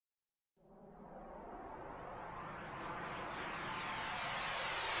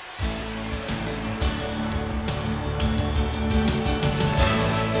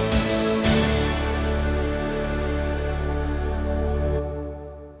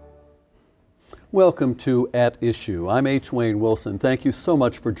Welcome to At Issue. I'm H. Wayne Wilson. Thank you so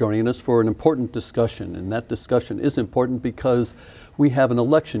much for joining us for an important discussion. And that discussion is important because we have an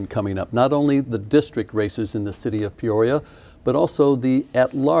election coming up. Not only the district races in the city of Peoria, but also the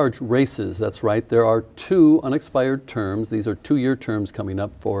at-large races. That's right, there are 2 unexpired terms. These are 2-year terms coming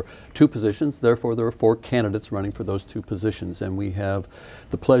up for 2 positions. Therefore, there are 4 candidates running for those 2 positions. And we have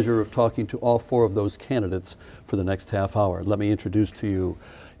the pleasure of talking to all 4 of those candidates for the next half hour. Let me introduce to you,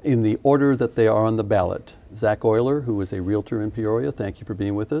 in the order that they are on the ballot, Zach Euler, who is a realtor in Peoria. Thank you for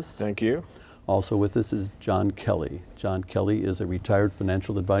being with us. Thank you. Also with us is John Kelly. John Kelly is a retired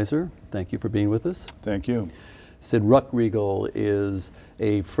financial advisor. Thank you for being with us. Thank you. Sid Ruckriegel is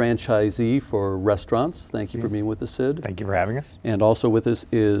a franchisee for restaurants. Thank you for being with us, Sid. Thank you for having us. And also with us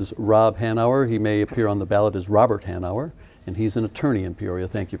is Rob Hanauer. He may appear on the ballot as Robert Hanauer, and he's an attorney in Peoria.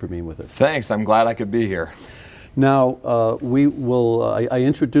 Thank you for being with us. Thanks. I'm glad I could be here. Now, I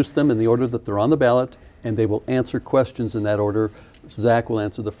introduced them in the order that they're on the ballot, and they will answer questions in that order. Zach will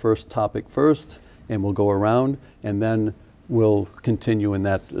answer the first topic first, and we'll go around, and then we'll continue in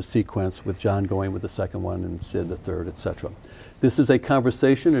that sequence with John going with the second one and Sid the third, etc. This is a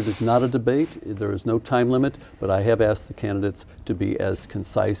conversation. It is not a debate. There is no time limit, but I have asked the candidates to be as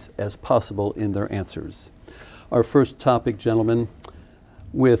concise as possible in their answers. Our first topic, gentlemen,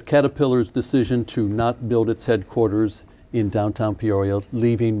 with Caterpillar's decision to not build its headquarters in downtown Peoria,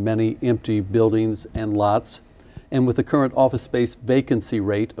 leaving many empty buildings and lots, and with the current office space vacancy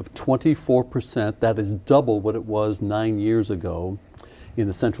rate of 24%, that is double what it was 9 years ago in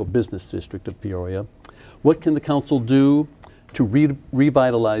the central business district of Peoria, what can the council do to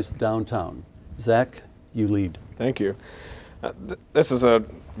revitalize downtown? Zach, you lead. Thank you. This is a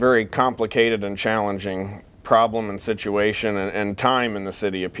very complicated and challenging problem and situation and time in the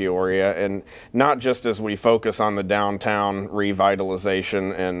city of Peoria, and not just as we focus on the downtown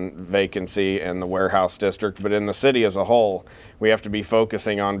revitalization and vacancy and the warehouse district, but in the city as a whole. We have to be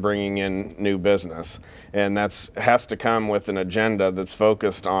focusing on bringing in new business, and that has to come with an agenda that's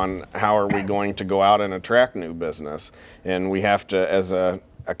focused on how are we going to go out and attract new business. And we have to, as a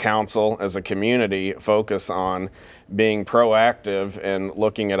council, as a community, focus on being proactive and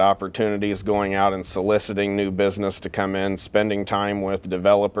looking at opportunities, going out and soliciting new business to come in, spending time with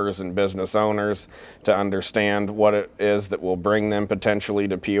developers and business owners to understand what it is that will bring them potentially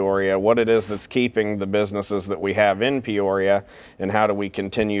to Peoria, what it is that's keeping the businesses that we have in Peoria, and how do we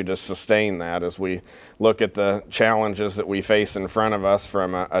continue to sustain that as we look at the challenges that we face in front of us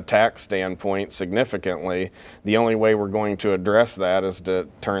from a tax standpoint significantly. The only way we're going to address that is to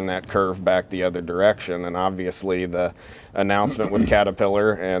turn that curve back the other direction, and obviously the announcement with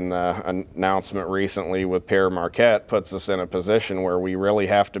Caterpillar and the announcement recently with Pierre Marquette puts us in a position where we really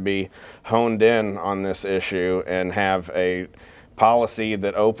have to be honed in on this issue and have a policy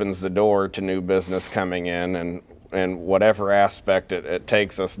that opens the door to new business coming in, and whatever aspect it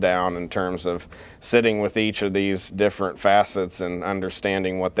takes us down in terms of sitting with each of these different facets and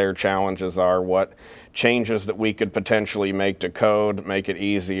understanding what their challenges are, what changes that we could potentially make to code, make it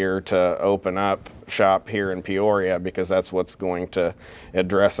easier to open up shop here in Peoria, because that's what's going to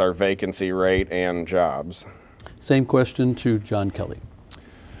address our vacancy rate and jobs. Same question to John Kelly.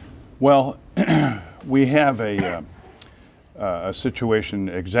 Well, we have a situation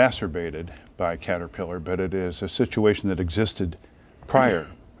exacerbated by Caterpillar, but it is a situation that existed prior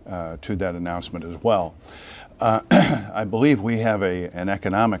to that announcement as well. I believe we have an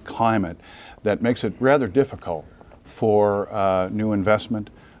economic climate that makes it rather difficult for new investment,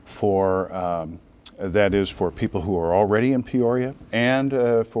 that is for people who are already in Peoria,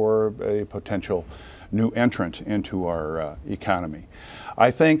 and for a potential new entrant into our economy. I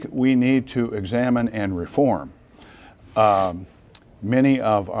think we need to examine and reform many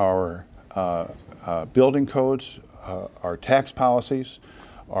of our building codes, our tax policies,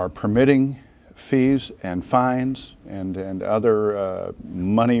 our permitting fees and fines and other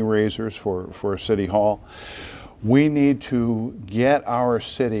money raisers for City Hall. We need to get our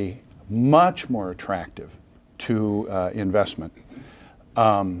city much more attractive to investment.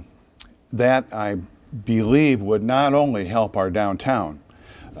 That, I believe, would not only help our downtown,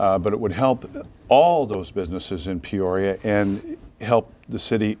 but it would help all those businesses in Peoria and help the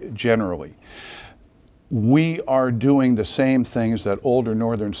city generally. We are doing the same things that older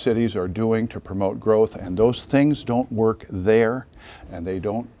northern cities are doing to promote growth, and those things don't work there and they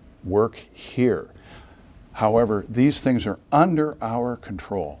don't work here. However, these things are under our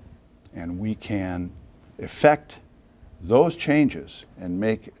control, and we can effect those changes and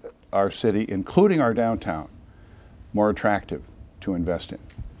make our city, including our downtown, more attractive to invest in.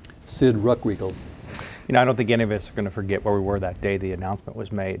 Sid Ruckriegel. You know, I don't think any of us are going to forget where we were that day the announcement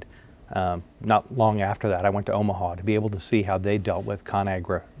was made. Not long after that, I went to Omaha to be able to see how they dealt with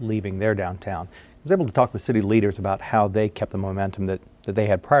ConAgra leaving their downtown. I was able to talk with city leaders about how they kept the momentum that they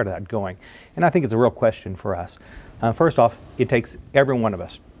had prior to that going. And I think it's a real question for us. First off, it takes every one of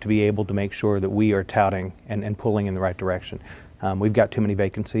us to be able to make sure that we are touting and pulling in the right direction. We've got too many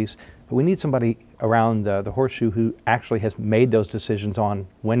vacancies, but we need somebody around the horseshoe who actually has made those decisions on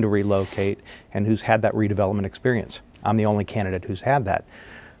when to relocate and who's had that redevelopment experience. I'm the only candidate who's had that.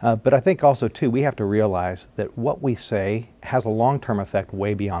 But I think also, too, we have to realize that what we say has a long-term effect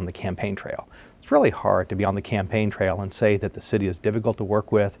way beyond the campaign trail. It's really hard to be on the campaign trail and say that the city is difficult to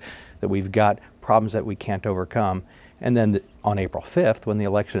work with, that we've got problems that we can't overcome, and then on April 5th, when the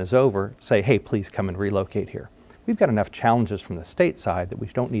election is over, say, hey, please come and relocate here. We've got enough challenges from the state side that we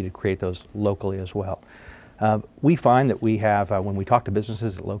don't need to create those locally as well. We find that we have, when we talk to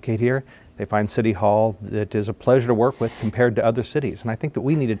businesses that locate here, they find City Hall that is a pleasure to work with compared to other cities. And I think that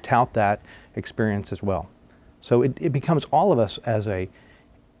we need to tout that experience as well. So it becomes all of us as a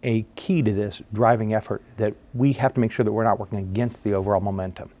key to this driving effort that we have to make sure that we're not working against the overall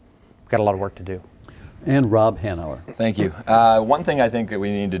momentum. We've got a lot of work to do. And Rob Hanauer. Thank you. One thing I think that we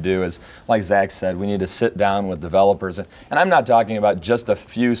need to do is, like Zach said, we need to sit down with developers. And I'm not talking about just a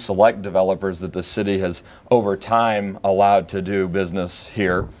few select developers that the city has over time allowed to do business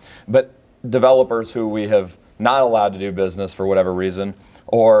here, but developers who we have not allowed to do business for whatever reason,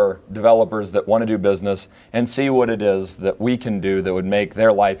 or developers that want to do business and see what it is that we can do that would make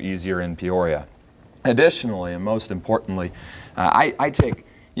their life easier in Peoria. Additionally, and most importantly,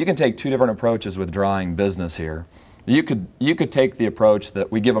 you can take two different approaches with drawing business here. You could take the approach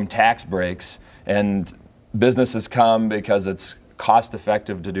that we give them tax breaks and businesses come because it's cost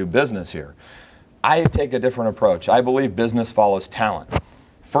effective to do business here. I take a different approach. I believe business follows talent.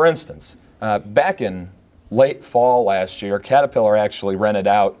 For instance, back in late fall last year, Caterpillar actually rented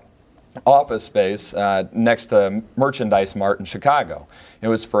out office space next to Merchandise Mart in Chicago. It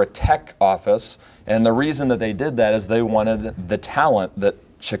was for a tech office, and the reason that they did that is they wanted the talent that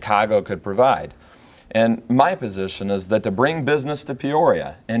Chicago could provide. And my position is that to bring business to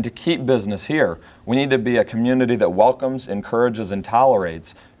Peoria and to keep business here, we need to be a community that welcomes, encourages, and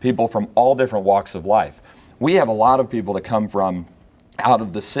tolerates people from all different walks of life. We have a lot of people that come from out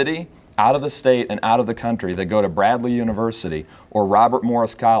of the city, out of the state, and out of the country that go to Bradley University or Robert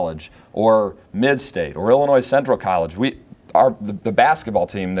Morris College or Mid-State or Illinois Central College. The basketball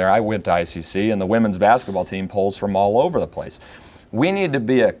team there, I went to ICC, and the women's basketball team pulls from all over the place. We need to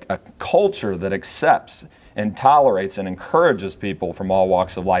be a culture that accepts and tolerates and encourages people from all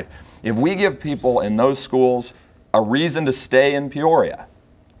walks of life. If we give people in those schools a reason to stay in Peoria,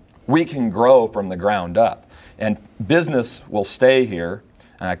 we can grow from the ground up. And business will stay here.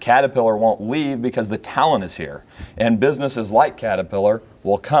 Caterpillar won't leave because the talent is here. And businesses like Caterpillar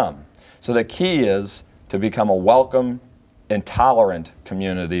will come. So the key is to become a welcome and tolerant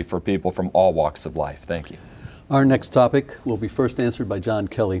community for people from all walks of life. Thank you. Our next topic will be first answered by John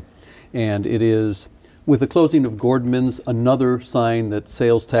Kelly, and it is, with the closing of Gordman's, another sign that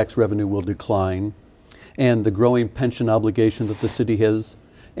sales tax revenue will decline, and the growing pension obligation that the city has,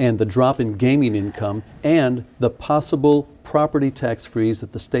 and the drop in gaming income, and the possible property tax freeze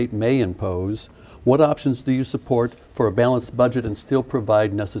that the state may impose, what options do you support for a balanced budget and still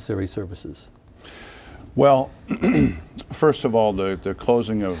provide necessary services? Well, first of all, the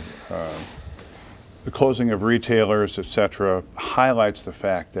closing of retailers, etc., highlights the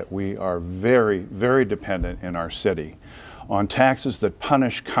fact that we are very, very dependent in our city on taxes that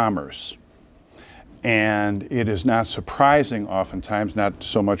punish commerce. And it is not surprising oftentimes, not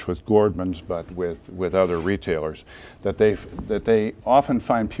so much with Gordman's, but with other retailers, that they often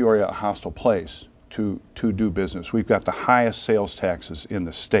find Peoria a hostile place to do business. We've got the highest sales taxes in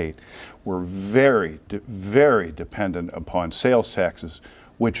the state. We're very, very dependent upon sales taxes,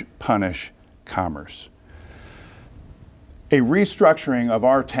 which punish commerce. A restructuring of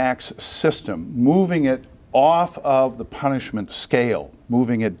our tax system, moving it off of the punishment scale,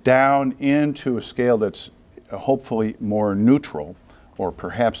 moving it down into a scale that's hopefully more neutral or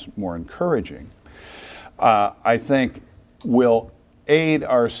perhaps more encouraging, I think will aid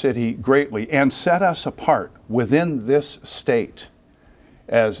our city greatly and set us apart within this state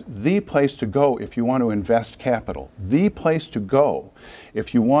as the place to go if you want to invest capital, the place to go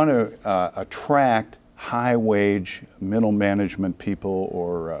if you want to attract high-wage middle management people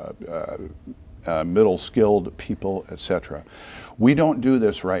or middle-skilled people, etc. We don't do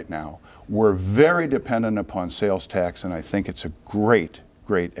this right now. We're very dependent upon sales tax, and I think it's a great,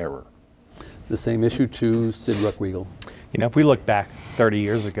 great error. The same issue to Sid Ruckriegel. You know, if we look back 30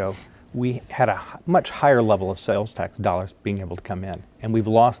 years ago, we had a much higher level of sales tax dollars being able to come in, and we've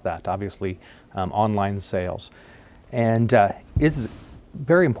lost that, obviously, online sales. And it's a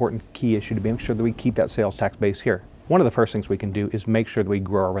very important key issue to make sure that we keep that sales tax base here. One of the first things we can do is make sure that we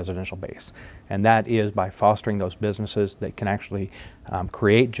grow our residential base, and that is by fostering those businesses that can actually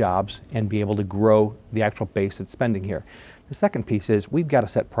create jobs and be able to grow the actual base that's spending here. The second piece is we've got to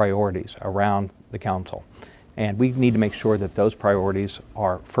set priorities around the council, and we need to make sure that those priorities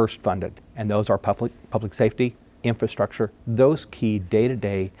are first funded, and those are public safety, infrastructure, those key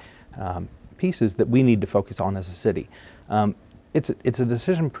day-to-day pieces that we need to focus on as a city. It's a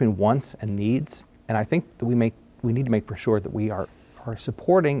decision between wants and needs, and I think that we need to make for sure that we are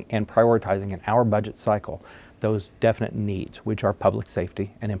supporting and prioritizing in our budget cycle those definite needs, which are public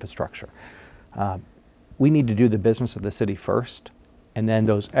safety and infrastructure. We need to do the business of the city first, and then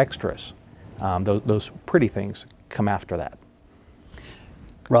those extras, those pretty things, come after that.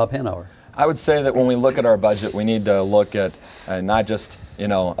 Rob Hanauer. I would say that when we look at our budget, we need to look at not just,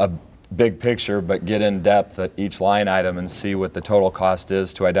 a big picture, but get in depth at each line item and see what the total cost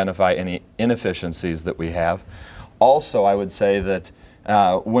is to identify any inefficiencies that we have. Also, I would say that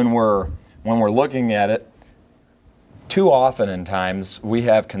when we're looking at it, too often in times we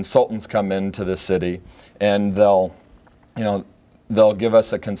have consultants come into the city, and they'll give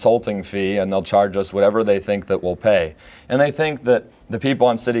us a consulting fee, and they'll charge us whatever they think that we'll pay. And they think that the people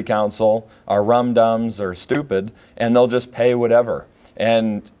on city council are rum-dums or stupid, and they'll just pay whatever.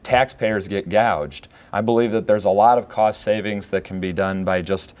 And taxpayers get gouged. I believe that there's a lot of cost savings that can be done by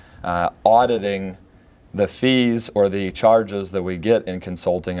just auditing the fees or the charges that we get in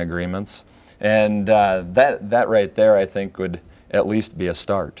consulting agreements. And that right there, I think, would at least be a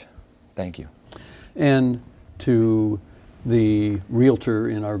start. Thank you. And to the realtor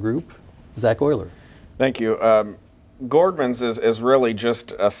in our group, Zach Euler. Thank you. Gordman's is really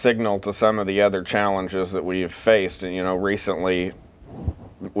just a signal to some of the other challenges that we've faced. And, recently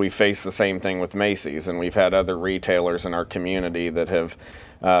we faced the same thing with Macy's, and we've had other retailers in our community that have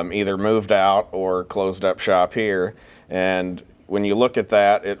either moved out or closed up shop here. And when you look at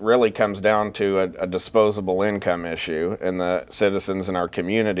that, it really comes down to a disposable income issue, and the citizens in our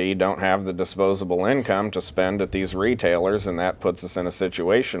community don't have the disposable income to spend at these retailers, and that puts us in a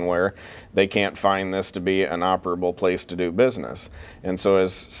situation where they can't find this to be an operable place to do business. And so,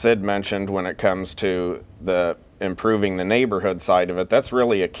 as Sid mentioned, when it comes to the improving the neighborhood side of it, that's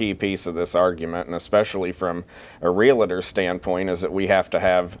really a key piece of this argument, and especially from a realtor standpoint, is that we have to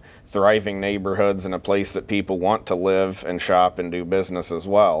have thriving neighborhoods and a place that people want to live and shop and do business as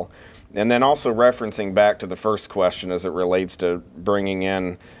well. And then also referencing back to the first question as it relates to bringing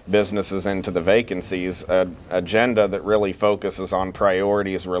in businesses into the vacancies, an agenda that really focuses on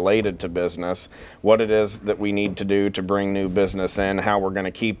priorities related to business, what it is that we need to do to bring new business in, how we're going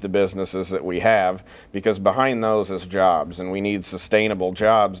to keep the businesses that we have, because behind those is jobs, and we need sustainable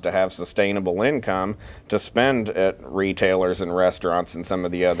jobs to have sustainable income to spend at retailers and restaurants and some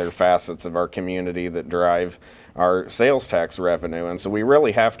of the other facets of our community that drive our sales tax revenue. And so we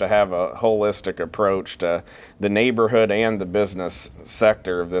really have to have a holistic approach to the neighborhood and the business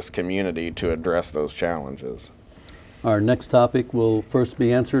sector of this community to address those challenges. Our next topic will first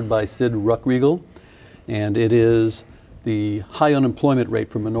be answered by Sid Ruckriegel, and it is the high unemployment rate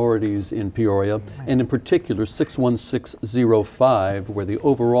for minorities in Peoria, and in particular 61605, where the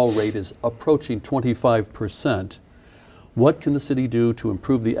overall rate is approaching 25%. What can the city do to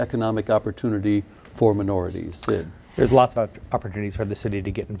improve the economic opportunity for minorities? Sid. There's lots of opportunities for the city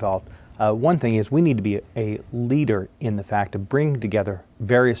to get involved. One thing is we need to be a leader in the fact of bringing together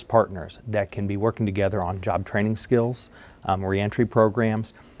various partners that can be working together on job training skills, reentry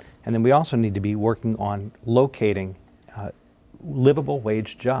programs, and then we also need to be working on locating livable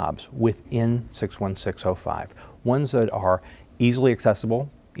wage jobs within 61605, ones that are easily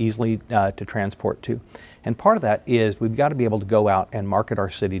accessible, easily to transport to. And part of that is we've got to be able to go out and market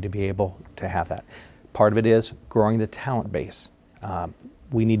our city to be able to have that. Part of it is growing the talent base.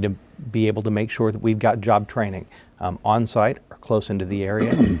 We need to be able to make sure that we've got job training on site or close into the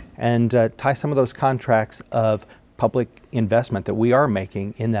area and tie some of those contracts of public investment that we are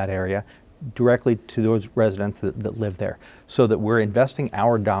making in that area directly to those residents that live there, so that we're investing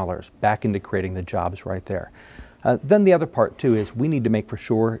our dollars back into creating the jobs right there. Then the other part too is we need to make for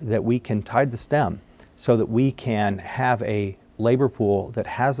sure that we can tide the stem so that we can have a labor pool that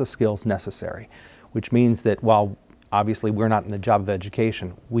has the skills necessary, which means that while obviously we're not in the job of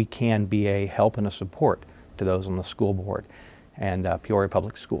education, we can be a help and a support to those on the school board and Peoria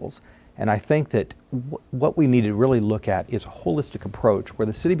Public Schools. And I think that what we need to really look at is a holistic approach where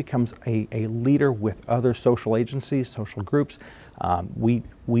the city becomes a leader with other social agencies, social groups.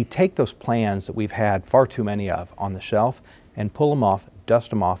 We take those plans that we've had far too many of on the shelf and pull them off, dust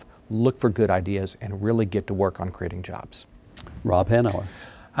them off, look for good ideas, and really get to work on creating jobs. Rob Hanauer.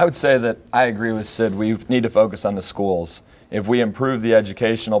 I would say that I agree with Sid. We need to focus on the schools. If we improve the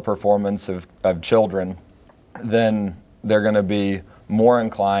educational performance of children, then they're going to be more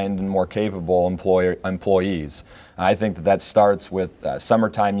inclined and more capable employees. I think that starts with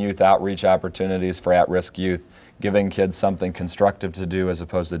summertime youth outreach opportunities for at-risk youth, giving kids something constructive to do as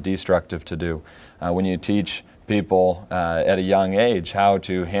opposed to destructive to do. When you teach people at a young age how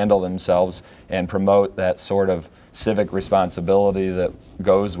to handle themselves and promote that sort of civic responsibility that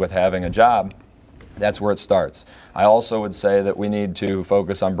goes with having a job, that's where it starts. I also would say that we need to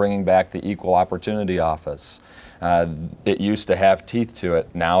focus on bringing back the Equal Opportunity Office. It used to have teeth to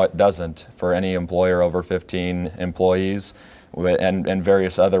it. Now it doesn't for any employer over 15 employees and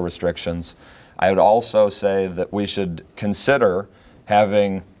various other restrictions. I would also say that we should consider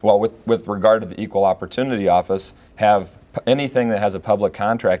having, well, with regard to the Equal Opportunity Office, have anything that has a public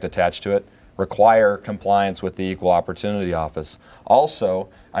contract attached to it require compliance with the Equal Opportunity Office. Also,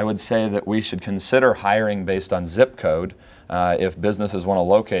 I would say that we should consider hiring based on zip code if businesses want to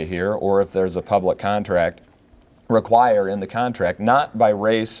locate here, or if there's a public contract, require in the contract, not by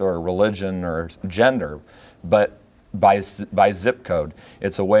race or religion or gender, but by zip code.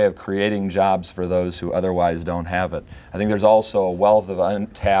 It's a way of creating jobs for those who otherwise don't have it. I think there's also a wealth of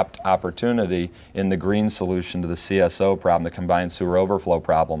untapped opportunity in the green solution to the CSO problem, the combined sewer overflow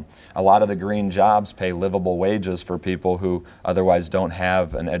problem. A lot of the green jobs pay livable wages for people who otherwise don't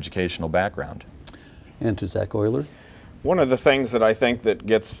have an educational background. And to Zach Euler. One of the things that I think that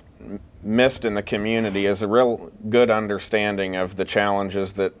gets missed in the community is a real good understanding of the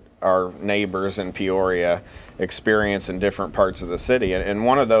challenges that our neighbors in Peoria experience in different parts of the city. And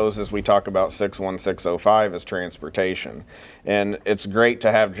one of those, as we talk about 61605, is transportation. And it's great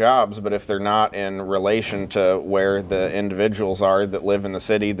to have jobs, but if they're not in relation to where the individuals are that live in the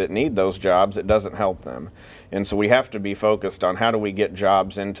city that need those jobs, it doesn't help them. And so we have to be focused on how do we get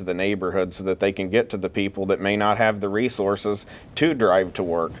jobs into the neighborhood so that they can get to the people that may not have the resources to drive to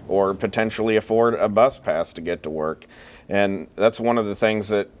work or potentially afford a bus pass to get to work. And that's one of the things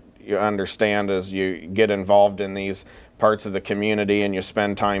that you understand as you get involved in these parts of the community and you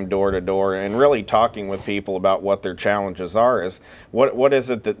spend time door to door and really talking with people about what their challenges are, is what is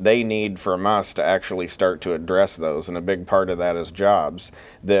it that they need from us to actually start to address those. And a big part of that is jobs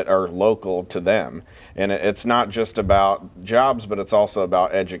that are local to them. And it's not just about jobs, but it's also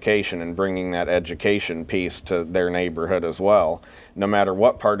about education and bringing that education piece to their neighborhood as well. No matter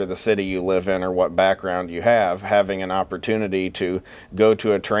what part of the city you live in or what background you have, having an opportunity to go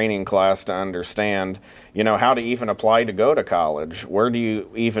to a training class to understand, you know, how to even apply to go to college. Where do you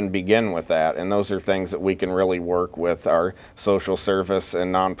even begin with that? And those are things that we can really work with our social service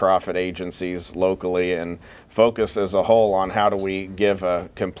and nonprofit agencies locally and focus as a whole on how do we give a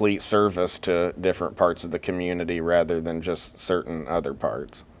complete service to different parts of the community rather than just certain other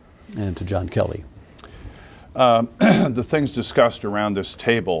parts. And to John Kelly. The things discussed around this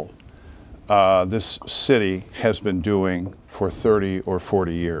table, this city has been doing for 30 or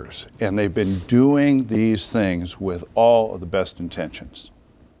 40 years. And they've been doing these things with all of the best intentions.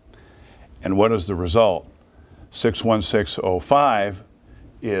 And what is the result? 61605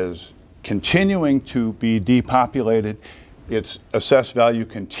 is continuing to be depopulated. Its assessed value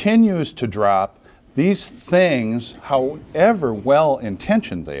continues to drop. These things, however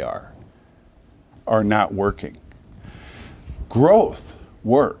well-intentioned they are not working. Growth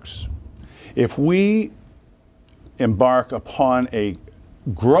works. If we embark upon a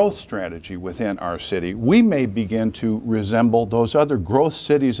growth strategy within our city, we may begin to resemble those other growth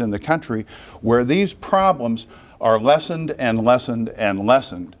cities in the country where these problems are lessened and lessened and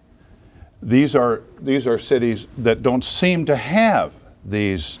lessened. These are cities that don't seem to have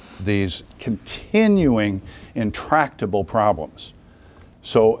these continuing intractable problems.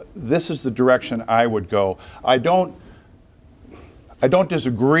 So this is the direction I would go. I don't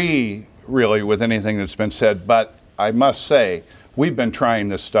disagree really with anything that's been said, but I must say we've been trying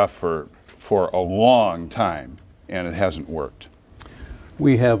this stuff for a long time and it hasn't worked.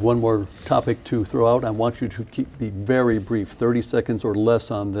 We have one more topic to throw out. I want you to be very brief, 30 seconds or less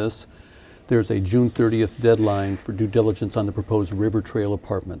on this. There's a June 30th deadline for due diligence on the proposed River Trail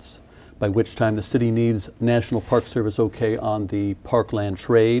apartments, by which time the city needs National Park Service okay on the parkland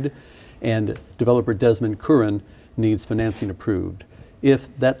trade, and developer Desmond Curran needs financing approved.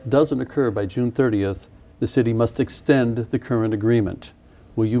 If that doesn't occur by June 30th, the city must extend the current agreement.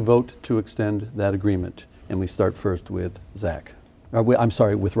 Will you vote to extend that agreement? And we start first with Zach. I'm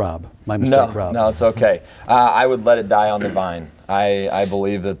sorry, with Rob. My mistake, Rob. No, it's okay. I would let it die on the vine. I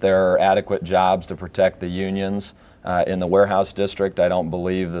believe that there are adequate jobs to protect the unions in the warehouse district. I don't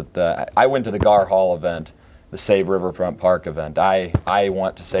believe that I went to the Gar Hall event, the Save Riverfront Park event. I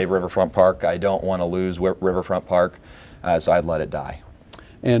want to save Riverfront Park. I don't want to lose Riverfront Park, so I'd let it die.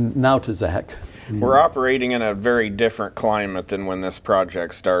 And now to Zach. We're operating in a very different climate than when this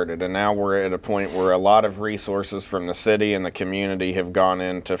project started, and now we're at a point where a lot of resources from the city and the community have gone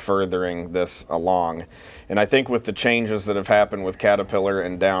into furthering this along. And I think with the changes that have happened with Caterpillar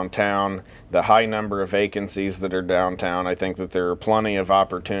and downtown, the high number of vacancies that are downtown, I think that there are plenty of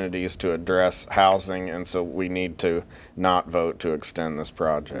opportunities to address housing, and so we need to not vote to extend this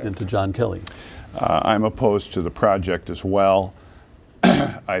project. And to John Kelly. I'm opposed to the project as well.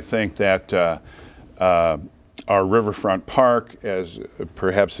 I think that our Riverfront Park, as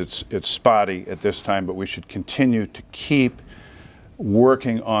perhaps it's spotty at this time, but we should continue to keep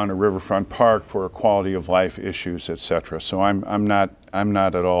working on a Riverfront Park for quality of life issues, etc. So I'm not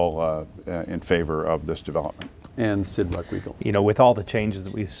at all in favor of this development. And Sid Ruckriegel. You know, with all the changes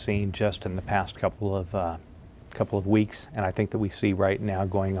that we've seen just in the past couple of weeks, and I think that we see right now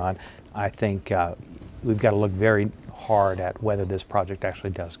going on, I think we've got to look very hard at whether this project actually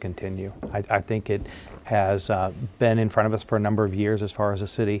does continue. I think it has been in front of us for a number of years as far as a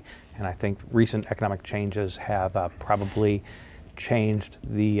city, and I think recent economic changes have probably changed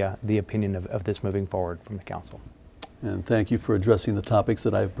the opinion of this moving forward from the council. And thank you for addressing the topics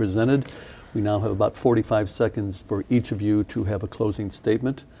that I've presented. We now have about 45 seconds for each of you to have a closing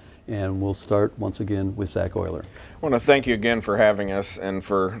statement. And we'll start once again with Zach Euler. I want to thank you again for having us, and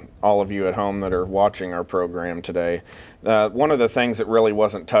for all of you at home that are watching our program today. One of the things that really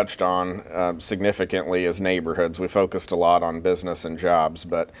wasn't touched on significantly is neighborhoods. We focused a lot on business and jobs,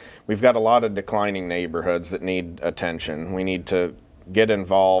 but we've got a lot of declining neighborhoods that need attention. We need to get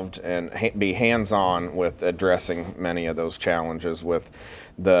involved and be hands-on with addressing many of those challenges, with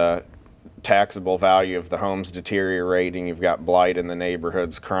the taxable value of the homes deteriorating. You've got blight in the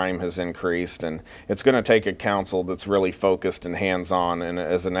neighborhoods, crime has increased, and it's going to take a council that's really focused and hands-on. And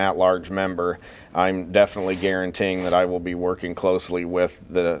as an at-large member, I'm definitely guaranteeing that I will be working closely with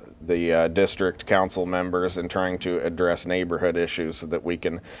the district council members and trying to address neighborhood issues so that we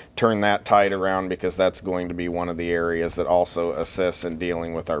can turn that tide around, because that's going to be one of the areas that also assists in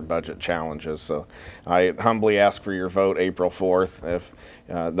dealing with our budget challenges. So I humbly ask for your vote April 4th if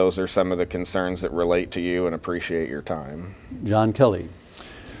those are some of the concerns that relate to you, and appreciate your time. John Kelly.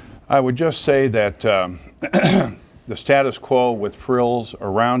 I would just say that the status quo with frills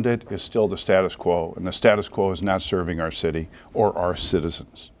around it is still the status quo, and the status quo is not serving our city or our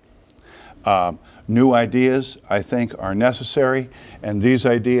citizens. New ideas, I think, are necessary, and these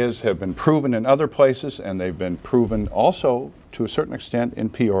ideas have been proven in other places, and they've been proven also to a certain extent in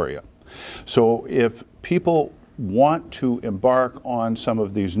Peoria. So if people want to embark on some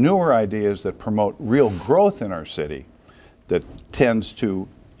of these newer ideas that promote real growth in our city, that tends to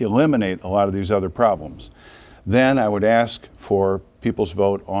eliminate a lot of these other problems, then I would ask for people's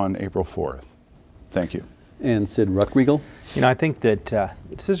vote on April 4th. Thank you. And Sid Ruckriegel. You know, I think that the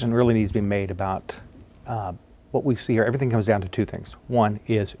decision really needs to be made about what we see here. Everything comes down to two things. One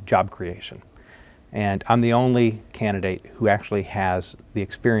is job creation. And I'm the only candidate who actually has the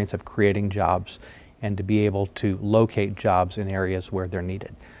experience of creating jobs and to be able to locate jobs in areas where they're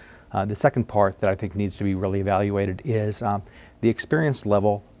needed. The second part that I think needs to be really evaluated is the experience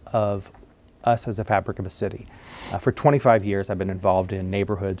level of us as a fabric of a city. For 25 years, I've been involved in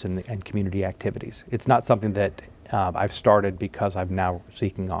neighborhoods and community activities. It's not something that I've started because I'm now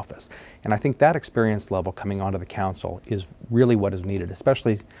seeking office. And I think that experience level coming onto the council is really what is needed,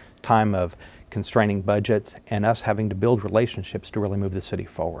 especially time of constraining budgets and us having to build relationships to really move the city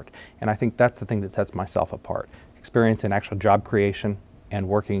forward. And I think that's the thing that sets myself apart. Experience in actual job creation and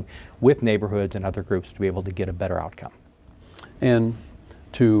working with neighborhoods and other groups to be able to get a better outcome. And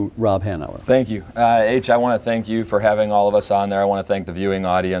to Rob Hanauer. Thank you. H, I want to thank you for having all of us on there. I want to thank the viewing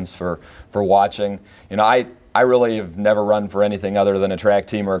audience for watching. You know, I really have never run for anything other than a track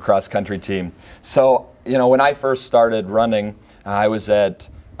team or a cross-country team. So, you know, when I first started running, I was at,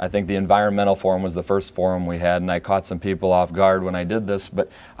 I think the environmental forum was the first forum we had, and I caught some people off guard when I did this,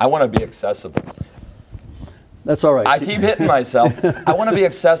 but I want to be accessible. That's all right. I keep hitting myself. I want to be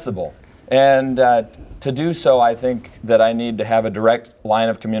accessible. And to do so, I think that I need to have a direct line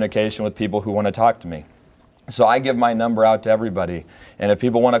of communication with people who want to talk to me. So I give my number out to everybody. And if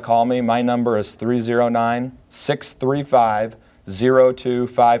people want to call me, my number is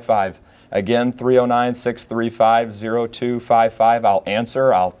 309-635-0255. Again, 309-635-0255. I'll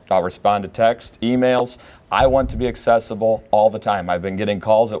answer. I'll respond to text, emails. I want to be accessible all the time. I've been getting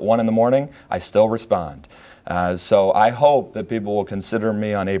calls at 1 in the morning. I still respond. So I hope that people will consider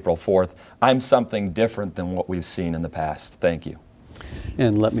me on April 4th. I'm something different than what we've seen in the past. Thank you.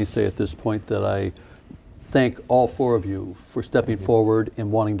 And let me say at this point that I thank all 4 of you for stepping forward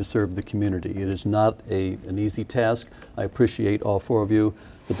and wanting to serve the community. It is not an easy task. I appreciate all 4 of you.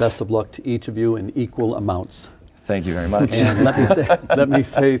 The best of luck to each of you in equal amounts. Thank you very much. And let me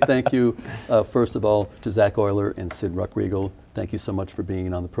say thank you, first of all, to Zach Euler and Sid Ruckriegel. Thank you so much for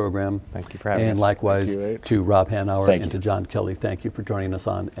being on the program. Thank you for having us. And likewise to Rob Hanauer Thank and you. to John Kelly. Thank you for joining us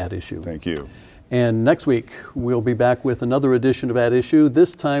on At Issue. Thank you. And next week, we'll be back with another edition of At Issue.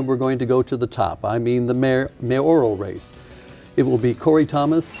 This time, we're going to go to the top. I mean the mayoral race. It will be Corey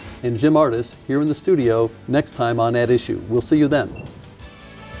Thomas and Jim Artis here in the studio next time on At Issue. We'll see you then.